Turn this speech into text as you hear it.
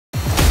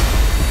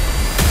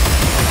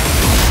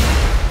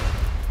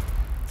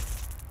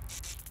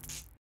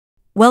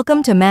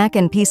Welcome to Mac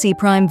and PC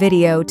Prime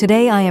video.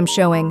 Today I am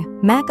showing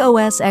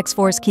macOS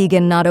Xforce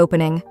Keygen not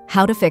opening,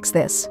 how to fix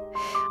this.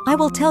 I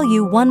will tell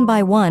you one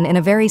by one in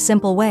a very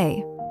simple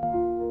way.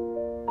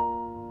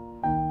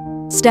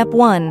 Step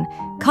 1.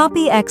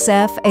 Copy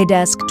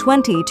xf-adsk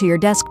 20 to your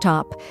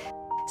desktop.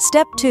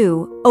 Step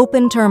 2.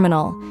 Open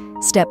terminal.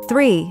 Step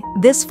 3.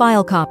 This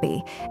file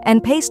copy,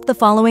 and paste the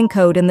following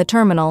code in the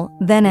terminal,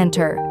 then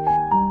enter.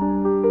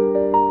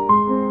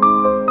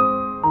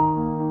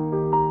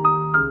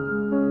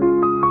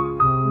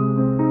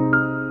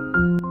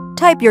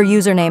 Type your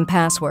username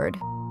password.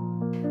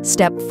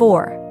 Step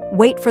 4.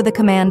 Wait for the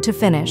command to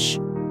finish.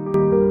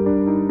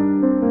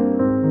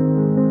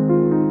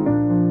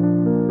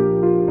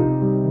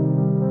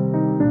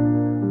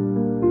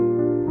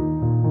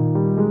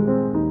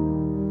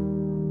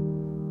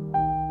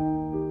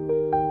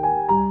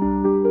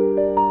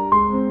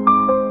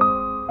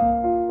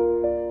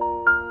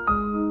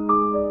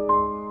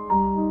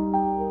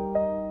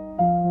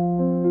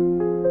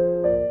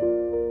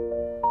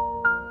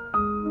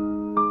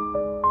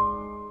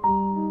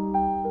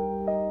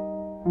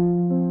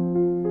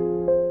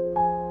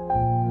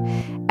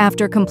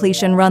 After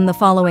completion, run the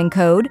following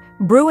code,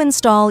 brew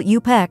install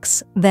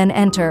upex, then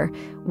enter.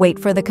 Wait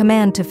for the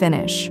command to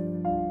finish.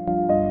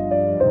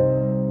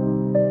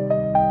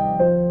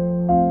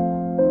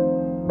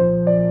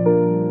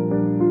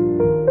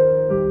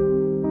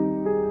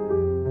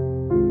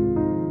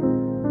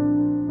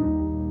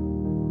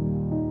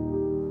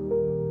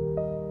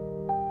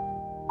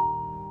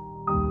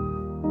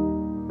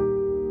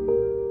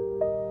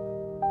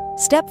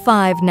 Step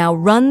 5. Now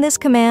run this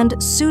command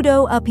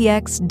sudo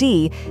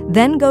upexd,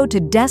 then go to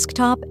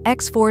desktop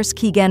Xforce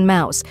Keygen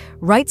mouse.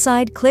 Right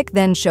side click,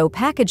 then show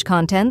package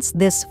contents,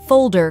 this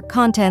folder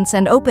contents,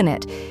 and open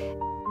it.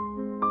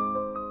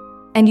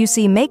 And you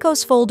see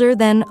macOS folder,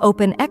 then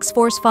open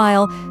Xforce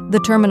file, the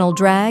terminal,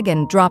 drag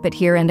and drop it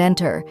here and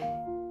enter.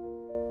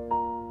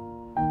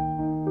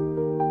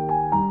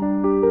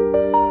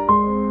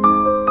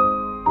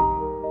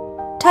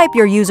 Type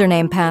your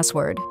username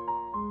password.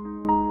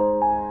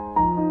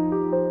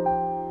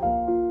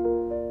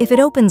 If it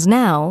opens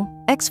now,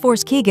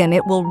 Xforce Keygen,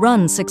 it will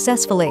run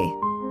successfully.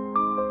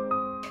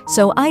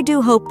 So I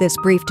do hope this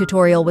brief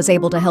tutorial was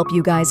able to help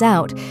you guys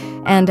out.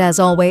 And as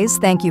always,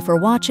 thank you for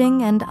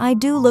watching, and I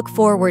do look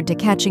forward to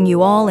catching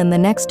you all in the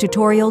next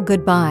tutorial.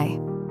 Goodbye.